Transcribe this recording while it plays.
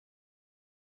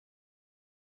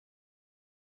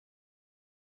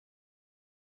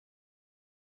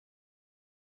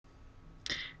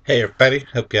Hey everybody,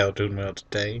 hope y'all doing well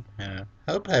today.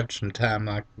 Hope I have some time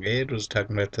like Ed was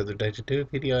talking about the other day to do a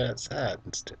video outside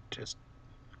instead of just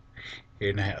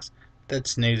here in the house.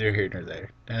 That's neither here nor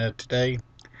there. Today,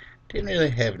 didn't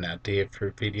really have an idea for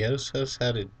a video, so I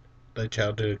decided to let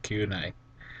y'all do a Q&A.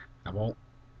 I won't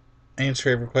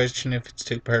answer every question if it's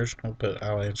too personal, but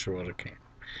I'll answer what I can.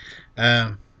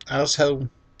 Um, also,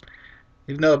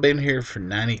 even though I've been here for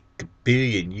 90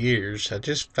 billion years, I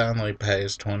just finally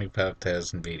passed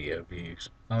 25,000 video views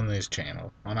on this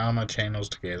channel. On all my channels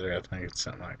together, I think it's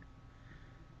something like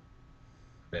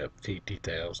about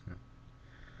 50,000.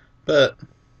 But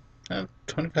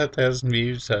 25,000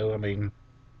 views, so I mean,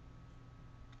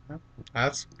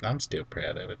 I, I'm still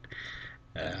proud of it.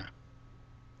 Uh,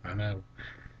 I know,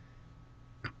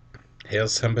 hell,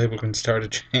 some people can start a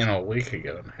channel a week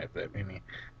ago and have that many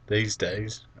these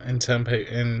days, and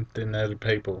and then other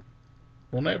people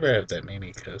will never have that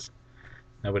many because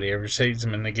nobody ever sees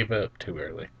them and they give up too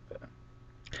early. But,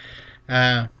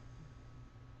 uh,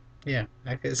 yeah,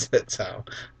 I guess that's all.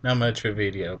 Not much of a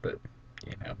video, but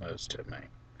most of me.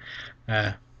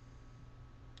 Uh,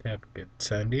 have a good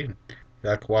Sunday. You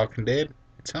like Walking Dead?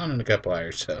 It's on in a couple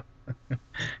hours, so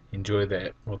enjoy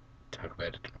that. We'll talk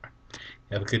about it tomorrow.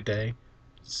 Have a good day.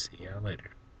 See y'all later.